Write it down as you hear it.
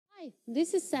Hi,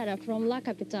 this is Sarah from La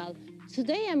Capitale.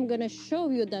 Today I'm gonna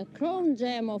show you the crown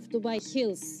gem of Dubai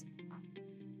Hills.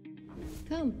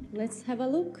 Come, let's have a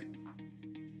look.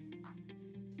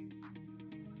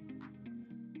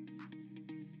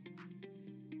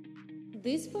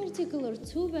 This particular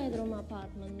two-bedroom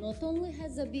apartment not only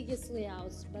has the biggest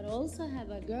layouts, but also have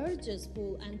a gorgeous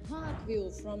pool and park view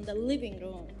from the living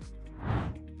room.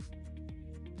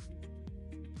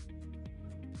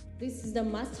 This is the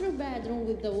master bedroom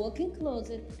with the walk-in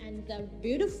closet and the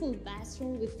beautiful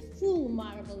bathroom with full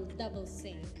marble double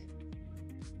sink.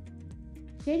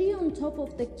 Cherry on top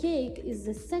of the cake is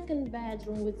the second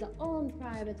bedroom with the own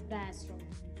private bathroom.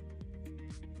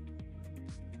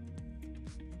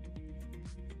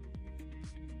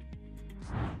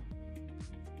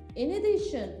 In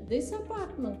addition, this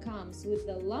apartment comes with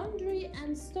the laundry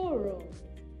and storeroom.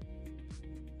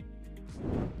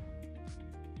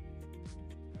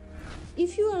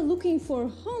 If you are looking for a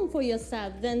home for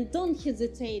yourself, then don't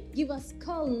hesitate. Give us a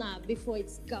call now before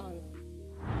it's gone.